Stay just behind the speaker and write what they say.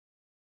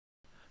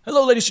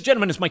Hello, ladies and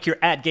gentlemen, it's Mike here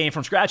at Game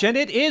From Scratch, and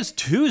it is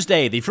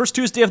Tuesday, the first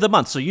Tuesday of the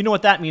month, so you know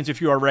what that means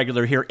if you are a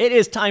regular here. It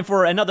is time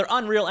for another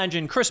Unreal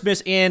Engine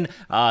XMas in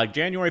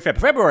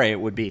February it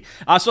would be.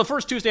 So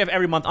first Tuesday of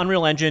every month,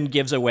 Unreal Engine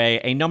gives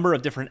away a number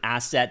of different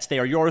assets. They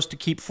are yours to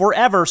keep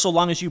forever, so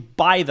long as you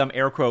buy them,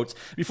 air quotes,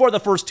 before the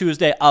first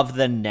Tuesday of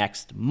the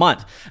next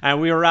month.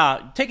 And we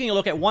are taking a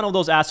look at one of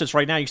those assets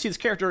right now. You see this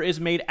character is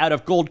made out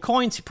of gold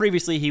coins.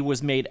 Previously, he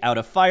was made out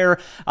of fire.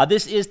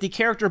 This is the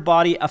character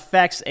body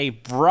effects, a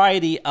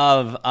variety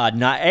of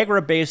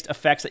Niagara-based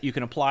effects that you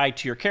can apply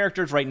to your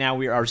characters. Right now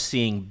we are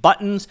seeing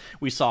buttons.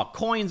 We saw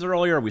coins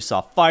earlier. We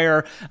saw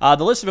fire.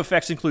 The list of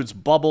effects includes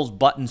bubbles,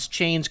 buttons,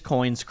 chains,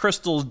 coins,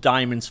 crystals,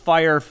 diamonds,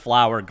 fire,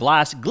 flower,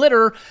 glass,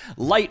 glitter,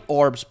 light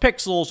orbs,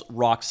 pixels,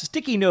 rocks,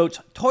 sticky notes,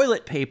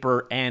 toilet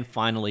paper, and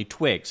finally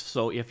twigs.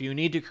 So if you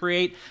need to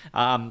create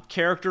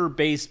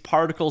character-based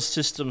particle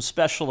system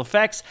special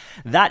effects,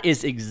 that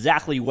is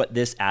exactly what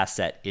this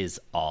asset is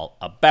all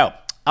about.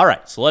 All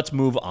right, so let's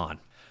move on.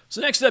 So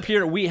next up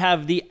here, we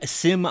have the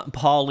Sim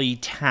Poly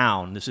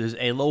Town. This is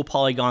a low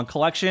polygon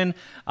collection.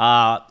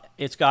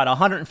 It's got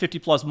 150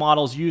 plus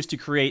models used to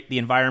create the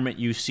environment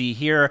you see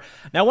here.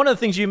 Now, one of the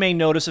things you may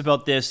notice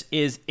about this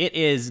is it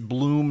is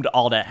bloomed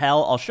all to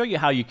hell. I'll show you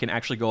how you can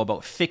actually go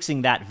about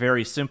fixing that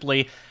very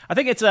simply. I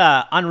think it's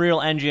a Unreal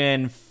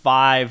Engine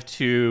 5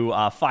 to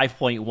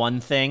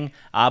 5.1 thing,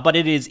 but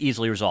it is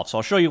easily resolved. So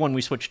I'll show you when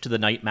we switch to the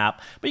night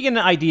map, but you get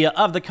an idea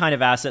of the kind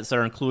of assets that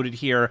are included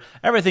here,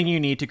 everything you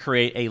need to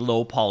create a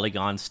low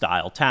polygon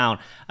style town.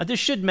 This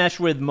should mesh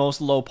with most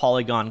low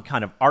polygon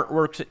kind of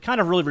artworks. It kind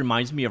of really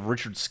reminds me of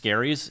Richard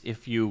Scarry's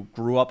if you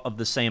grew up of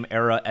the same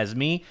era as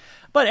me.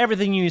 But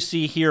everything you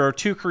see here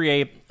to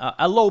create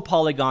a low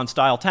polygon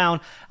style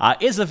town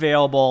is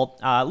available.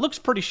 Looks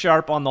pretty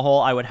sharp on the whole,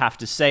 I would have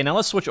to say. Now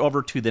let's switch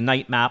over to the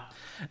night map,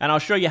 and I'll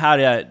show you how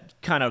to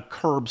kind of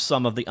curb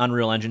some of the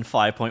Unreal Engine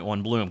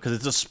 5.1 bloom, because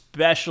it's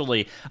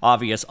especially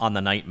obvious on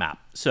the night map.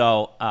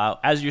 So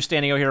as you're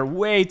standing out here,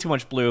 way too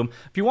much bloom.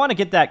 If you want to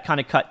get that kind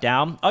of cut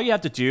down, all you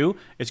have to do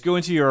is go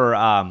into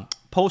your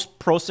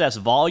post-process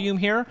volume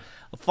here,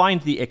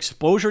 find the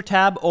exposure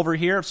tab over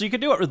here. So you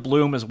can do it with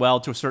bloom as well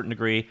to a certain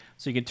degree.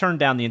 So you can turn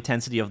down the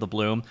intensity of the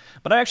bloom.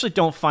 But I actually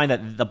don't find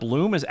that the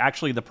bloom is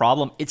actually the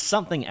problem. It's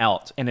something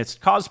else. And it's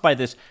caused by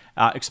this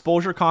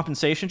exposure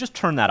compensation. Just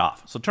turn that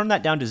off. So turn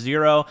that down to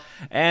 0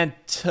 and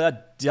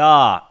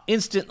ta-da!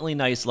 Instantly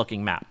nice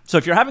looking map. So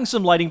if you're having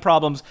some lighting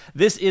problems,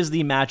 this is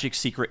the magic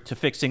secret to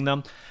fixing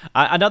them.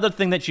 Another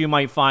thing that you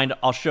might find,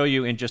 I'll show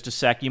you in just a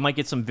sec, you might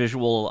get some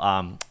visual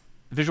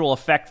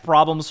effect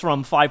problems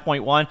from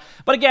 5.1.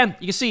 But again,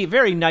 you can see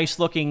very nice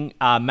looking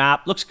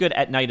map. Looks good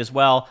at night as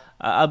well.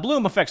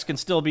 Bloom effects can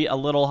still be a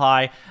little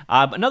high.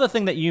 Another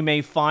thing that you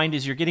may find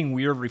is you're getting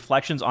weird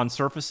reflections on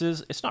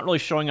surfaces. It's not really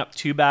showing up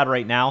too bad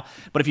right now,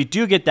 but if you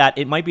do get that,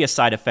 it might be a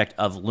side effect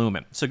of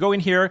Lumen. So go in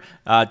here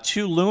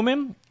to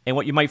Lumen, and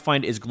what you might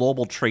find is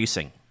global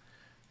tracing.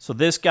 So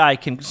this guy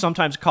can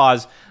sometimes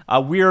cause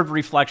weird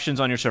reflections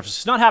on your surface.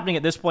 It's not happening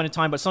at this point in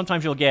time, but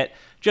sometimes you'll get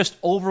just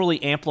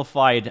overly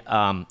amplified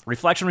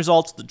reflection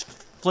results.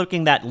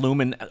 Flicking that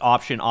lumen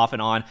option off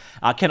and on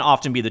can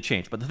often be the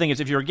change. But the thing is,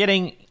 if you're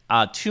getting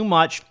too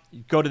much,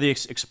 go to the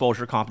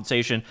exposure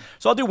compensation.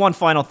 So I'll do one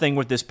final thing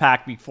with this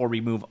pack before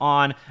we move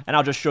on, and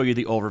I'll just show you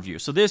the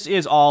overview. So this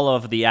is all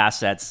of the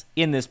assets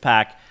in this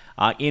pack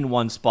in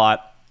one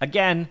spot.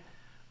 Again,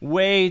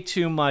 way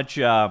too much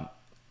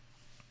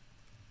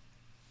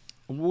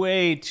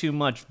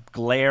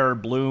glare,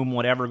 bloom,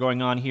 whatever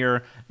going on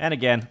here. And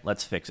again,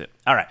 let's fix it.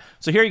 All right,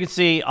 so here you can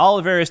see all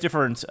the various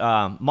different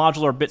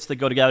modular bits that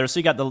go together. So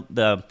you got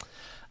the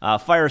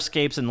fire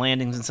escapes and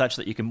landings and such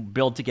that you can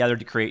build together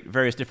to create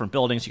various different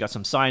buildings. You got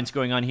some signs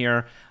going on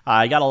here.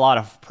 You got a lot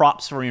of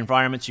props for your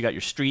environments. You got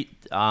your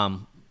street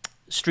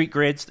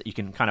grids that you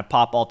can kind of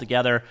pop all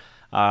together.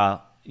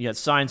 You got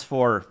signs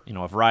for,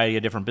 a variety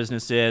of different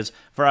businesses,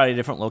 variety of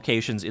different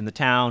locations in the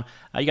town.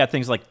 You got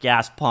things like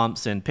gas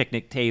pumps and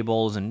picnic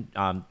tables and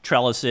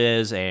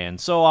trellises and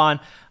so on.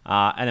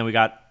 And then we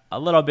got a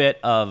little bit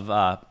of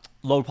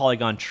low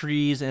polygon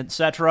trees,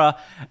 etc.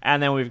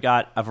 And then we've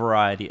got a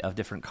variety of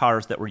different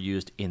cars that were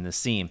used in the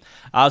scene.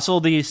 So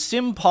the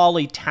Sim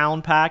Poly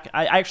Town Pack,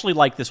 I actually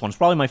like this one. It's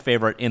probably my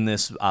favorite in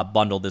this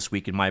bundle this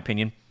week, in my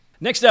opinion.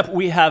 Next up,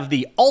 we have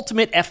the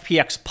Ultimate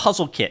FPX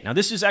Puzzle Kit. Now,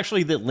 this is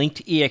actually the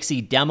linked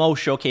EXE demo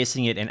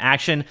showcasing it in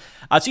action.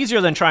 It's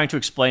easier than trying to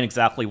explain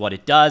exactly what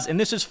it does, and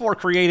this is for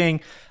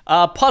creating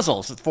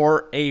puzzles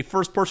for a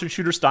first-person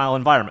shooter style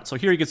environment. So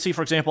here you can see,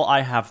 for example, I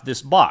have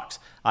this box.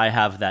 I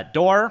have that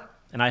door,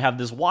 and I have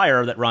this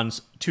wire that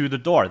runs to the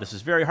door. This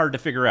is very hard to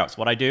figure out. So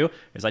what I do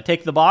is I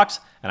take the box,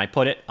 and I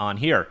put it on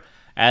here.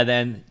 And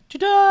then,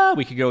 ta-da,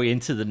 we could go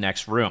into the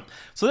next room.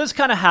 So this is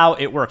kind of how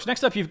it works.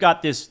 Next up, you've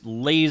got this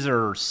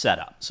laser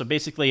setup. So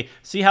basically,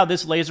 see how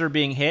this laser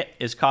being hit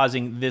is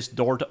causing this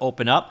door to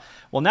open up?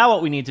 Well, now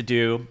what we need to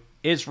do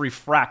is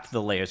refract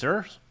the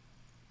laser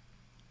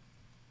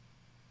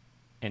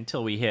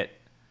until we hit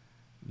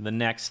the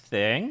next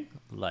thing,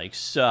 like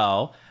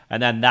so.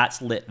 And then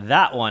that's lit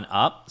that one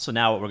up. So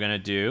now what we're going to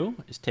do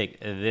is take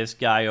this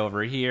guy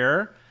over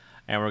here,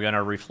 and we're going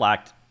to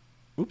reflect.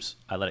 Oops,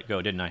 I let it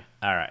go, didn't I?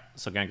 All right,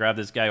 so I'm going to grab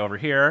this guy over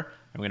here,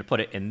 and we're going to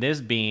put it in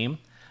this beam.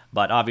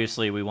 But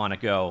obviously, we want to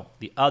go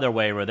the other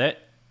way with it.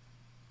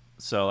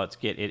 So let's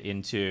get it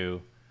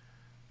into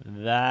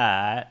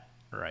that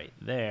right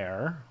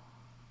there.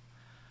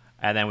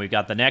 And then we've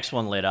got the next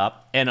one lit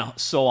up, and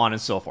so on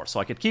and so forth. So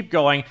I could keep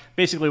going.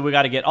 Basically, we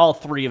got to get all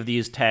 3 of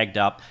these tagged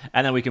up,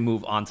 and then we can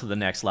move on to the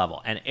next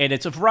level. And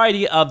it's a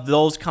variety of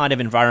those kind of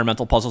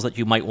environmental puzzles that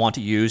you might want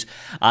to use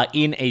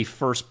in a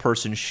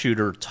first-person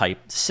shooter type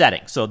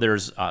setting. So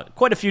there's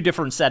quite a few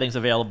different settings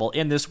available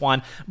in this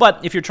one, but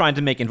if you're trying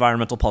to make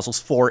environmental puzzles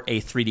for a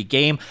 3D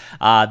game,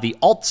 the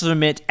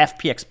Ultimate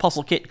FPX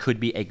Puzzle Kit could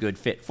be a good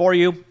fit for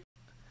you.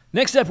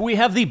 Next up, we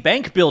have the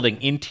bank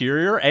building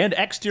interior and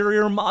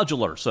exterior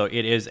modular. So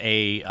it is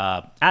a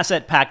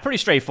asset pack, pretty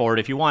straightforward.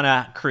 If you want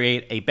to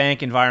create a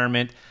bank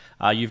environment,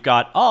 you've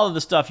got all of the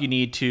stuff you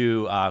need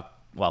to,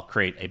 well,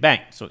 create a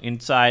bank. So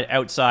inside,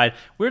 outside.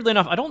 Weirdly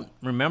enough, I don't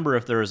remember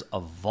if there's a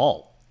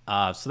vault.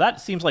 So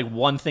that seems like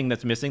one thing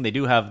that's missing. They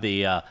do have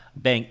the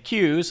bank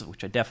queues,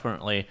 which I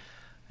definitely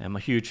am a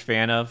huge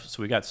fan of.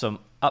 So we got some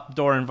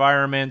outdoor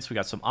environments. We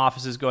got some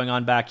offices going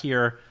on back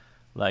here,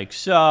 like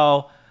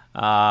so.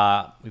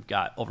 We've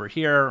got over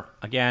here,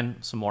 again,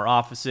 some more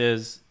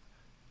offices,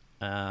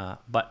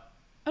 but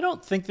I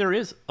don't think there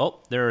is,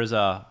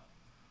 I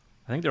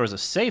think there was a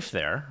safe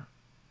there.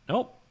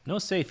 Nope, no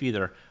safe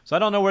either. So I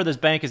don't know where this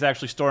bank is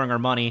actually storing our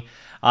money,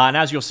 and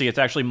as you'll see, it's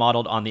actually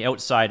modeled on the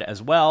outside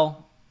as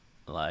well,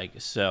 like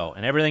so,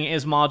 and everything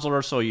is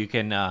modular, so you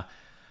can,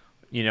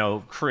 you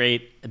know,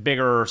 create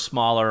bigger or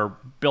smaller,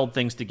 build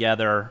things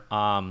together,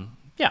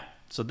 yeah.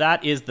 So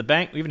that is the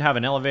bank. We even have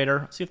an elevator.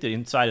 Let's see if the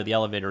inside of the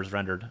elevator is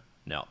rendered.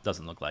 No,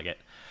 doesn't look like it.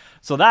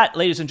 So that,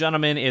 ladies and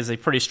gentlemen, is a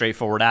pretty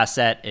straightforward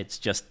asset. It's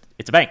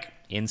a bank,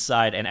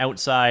 inside and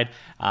outside,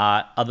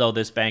 although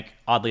this bank,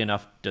 oddly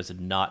enough, does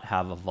not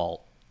have a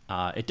vault.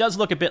 It does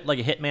look a bit like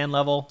a Hitman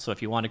level, so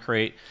if you want to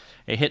create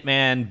a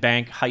Hitman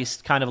bank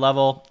heist kind of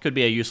level, could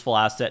be a useful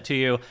asset to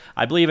you.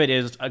 I believe it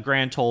is a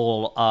grand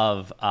total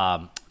of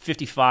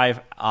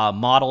 55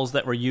 models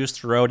that were used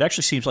throughout. It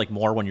actually seems like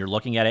more when you're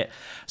looking at it.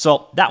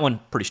 So that one,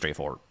 pretty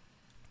straightforward.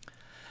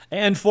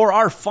 And for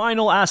our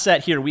final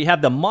asset here, we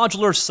have the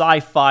Modular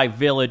Sci-Fi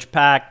Village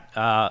Pack.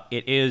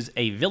 It is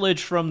a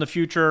village from the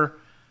future.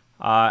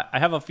 I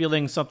have a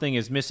feeling something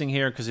is missing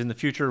here because in the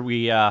future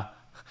we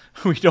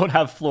don't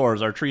have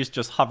floors. Our trees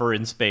just hover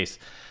in space.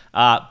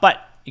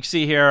 But you can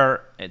see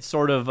here, it's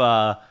sort of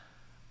a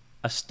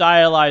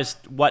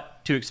stylized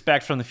what to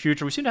expect from the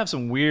future. We seem to have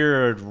some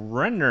weird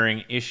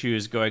rendering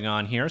issues going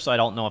on here, so I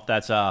don't know if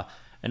that's an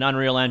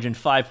Unreal Engine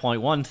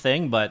 5.1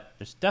 thing, but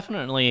there's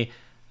definitely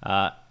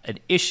an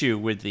issue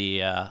with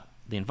the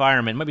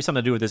environment. It might be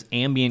something to do with this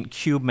ambient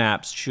cube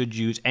maps should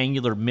use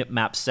angular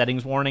map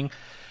settings warning.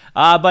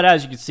 But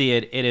as you can see,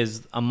 it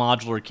is a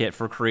modular kit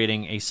for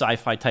creating a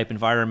sci-fi type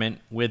environment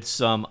with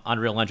some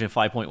Unreal Engine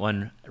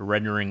 5.1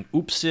 rendering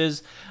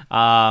oopses.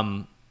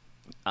 In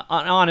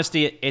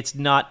honesty, it's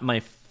not my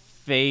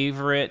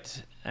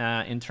favorite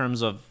in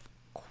terms of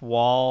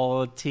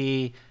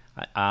quality.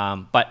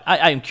 But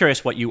I'm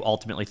curious what you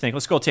ultimately think.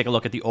 Let's go take a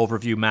look at the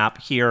overview map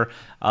here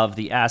of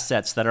the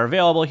assets that are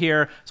available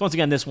here. So once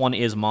again, this one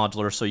is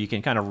modular, so you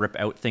can kind of rip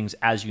out things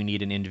as you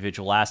need an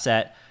individual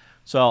asset.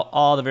 So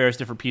all the various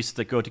different pieces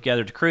that go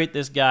together to create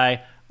this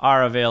guy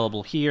are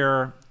available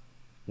here.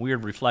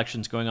 Weird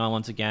reflections going on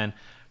once again.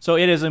 So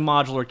it is a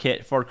modular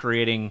kit for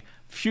creating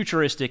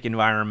futuristic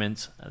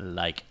environments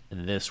like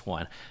this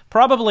one.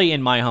 Probably,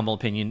 in my humble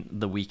opinion,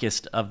 the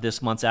weakest of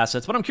this month's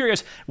assets, but I'm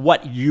curious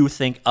what you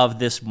think of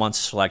this month's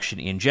selection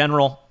in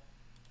general.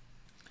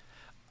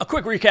 A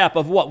quick recap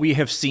of what we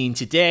have seen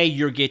today.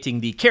 You're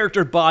getting the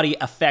Character Body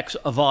Effects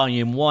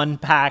Volume 1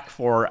 pack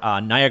for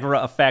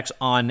Niagara effects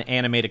on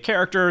animated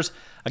characters.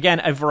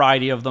 Again, a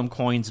variety of them: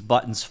 coins,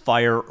 buttons,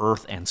 fire,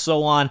 earth, and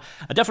so on.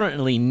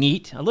 Definitely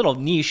neat, a little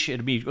niche.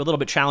 It'd be a little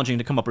bit challenging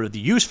to come up with the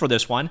use for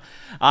this one.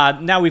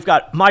 Now we've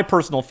got my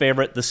personal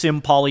favorite, the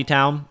Sim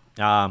Polytown.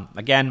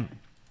 Again,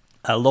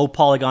 a low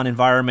polygon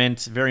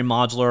environment, very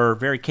modular,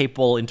 very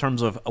capable in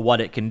terms of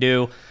what it can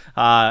do.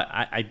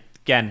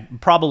 Again,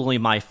 probably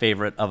my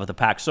favorite of the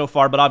pack so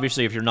far, but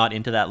obviously if you're not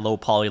into that low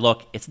poly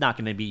look, it's not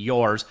going to be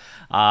yours.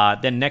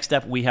 Then next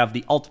up, we have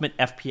the Ultimate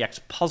FPX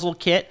Puzzle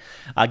Kit.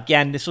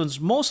 Again, this one's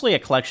mostly a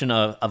collection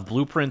of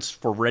blueprints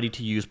for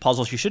ready-to-use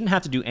puzzles. You shouldn't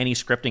have to do any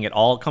scripting at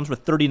all. It comes with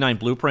 39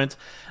 blueprints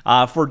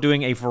for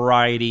doing a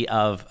variety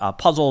of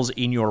puzzles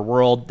in your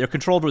world. They're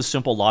controlled with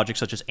simple logic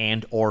such as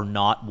and, or,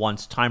 not,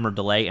 once, timer,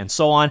 delay, and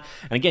so on.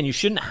 And again, you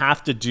shouldn't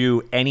have to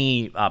do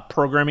any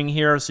programming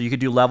here, so you could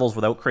do levels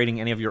without creating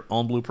any of your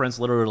own blueprints.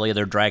 Literally,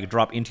 they're drag and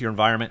drop into your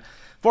environment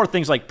for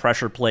things like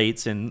pressure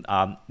plates and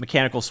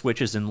mechanical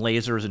switches and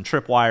lasers and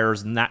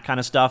tripwires and that kind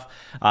of stuff,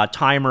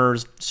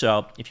 timers.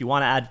 So if you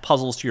want to add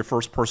puzzles to your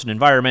first-person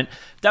environment,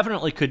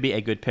 definitely could be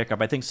a good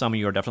pickup. I think some of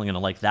you are definitely going to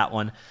like that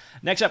one.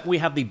 Next up, we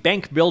have the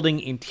Bank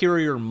Building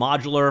Interior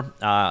Modular.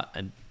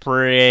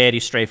 pretty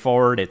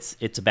straightforward.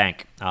 It's a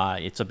bank.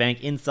 It's a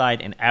bank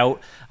inside and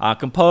out,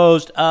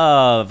 composed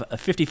of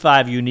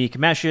 55 unique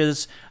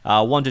meshes,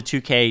 1 to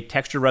 2K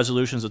texture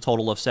resolutions, a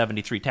total of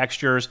 73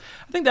 textures.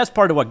 I think that's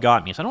part of what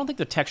got me. So I don't think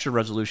the texture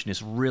resolution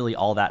is really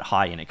all that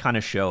high, and it kind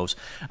of shows.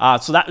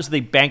 So that was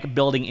the bank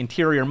building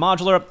interior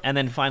modular, and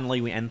then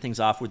finally we end things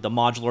off with the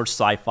modular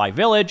sci-fi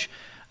village.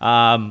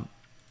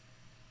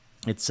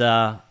 It's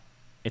a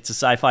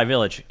sci-fi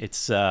village.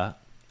 It's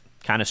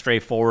kind of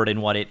straightforward in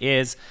what it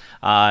is,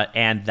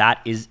 and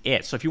that is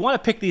it. So if you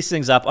want to pick these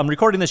things up, I'm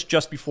recording this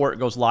just before it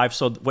goes live,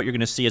 so what you're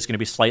going to see is going to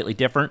be slightly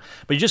different,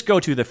 but you just go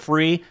to the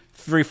free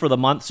for the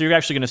month, so you're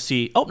actually going to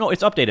see, oh no,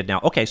 it's updated now.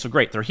 Okay, so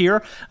great, they're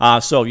here.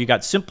 So you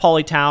got Simp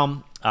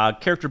Polytown,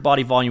 Character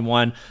Body Volume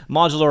 1,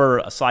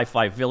 Modular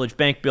Sci-Fi Village,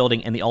 Bank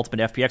Building, and the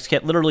Ultimate FPX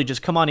Kit. Literally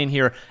just come on in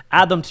here,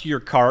 add them to your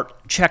cart,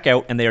 check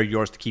out, and they are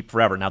yours to keep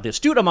forever. Now, the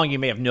astute among you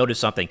may have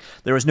noticed something.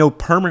 There is no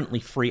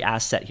permanently free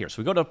asset here.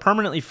 So we go to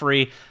permanently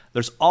free.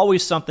 There's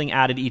always something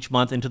added each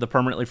month into the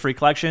permanently free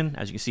collection,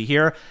 as you can see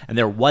here, and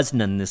there was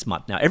none this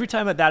month. Now, every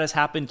time that has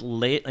happened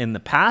late in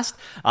the past,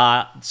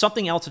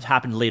 something else has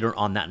happened later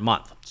on that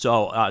month.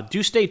 So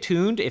do stay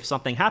tuned if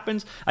something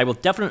happens. I will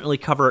definitely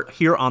cover it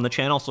here on the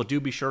channel, so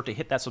do be sure to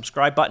hit that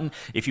subscribe button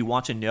if you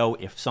want to know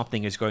if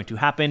something is going to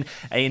happen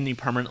in the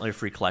permanently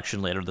free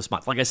collection later this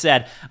month. Like I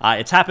said,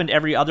 it's happened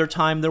every other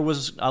time there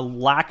was a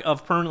lack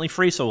of permanently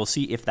free, so we'll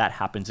see if that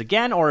happens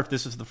again, or if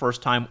this is the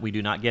first time we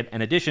do not get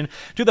an addition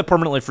to the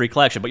permanently free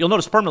collection. But you'll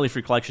notice permanently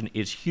free collection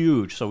is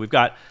huge. So we've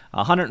got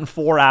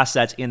 104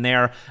 assets in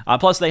there,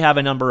 plus they have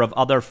a number of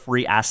other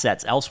free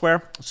assets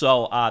elsewhere.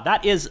 So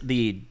that is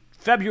the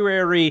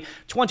February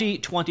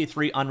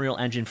 2023 Unreal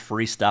Engine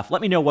free stuff.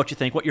 Let me know what you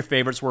think, what your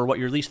favorites were, what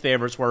your least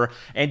favorites were,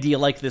 and do you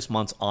like this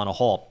month on a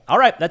whole. All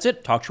right, that's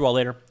it. Talk to you all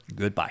later.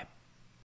 Goodbye.